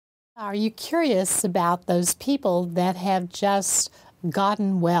Are you curious about those people that have just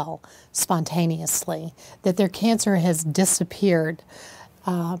gotten well spontaneously, that their cancer has disappeared,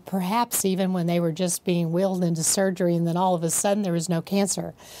 perhaps even when they were just being wheeled into surgery and then all of a sudden there was no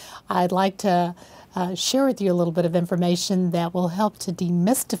cancer? I'd like to share with you a little bit of information that will help to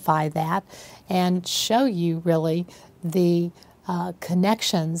demystify that and show you really the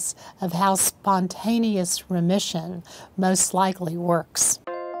connections of how spontaneous remission most likely works.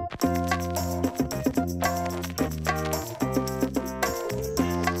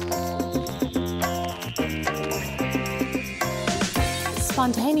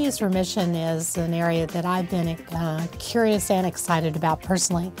 Spontaneous remission is an area that I've been curious and excited about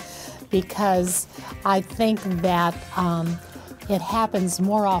personally, because I think that it happens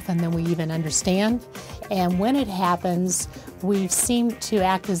more often than we even understand. And when it happens, we seem to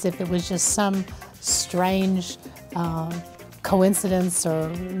act as if it was just some strange coincidence or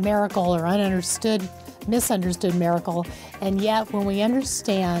miracle or misunderstood miracle. And yet when we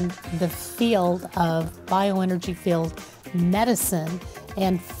understand the field of bioenergy field medicine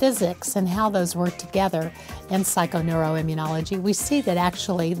and physics and how those work together in psychoneuroimmunology, we see that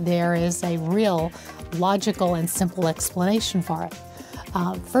actually there is a real logical and simple explanation for it.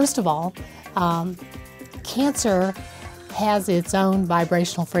 First of all, cancer has its own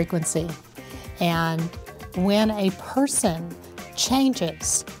vibrational frequency, and when a person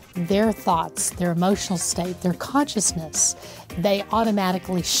changes their thoughts, their emotional state, their consciousness, they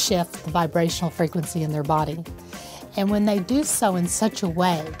automatically shift the vibrational frequency in their body. And when they do so in such a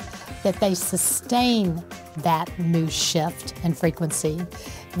way that they sustain that new shift in frequency,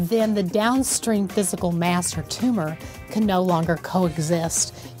 then the downstream physical mass or tumor can no longer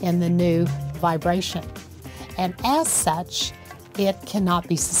coexist in the new vibration. And as such, it cannot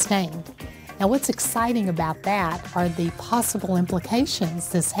be sustained. Now, what's exciting about that are the possible implications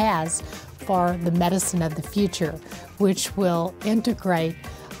this has for the medicine of the future, which will integrate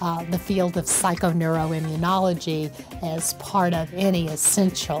the field of psychoneuroimmunology as part of any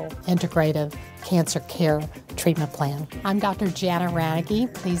essential integrative cancer care treatment plan. I'm Dr. Janet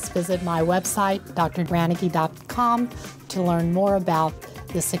Hranicky. Please visit my website, drhranicky.com, to learn more about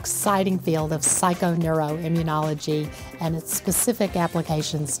this exciting field of psychoneuroimmunology and its specific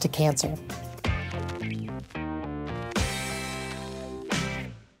applications to cancer.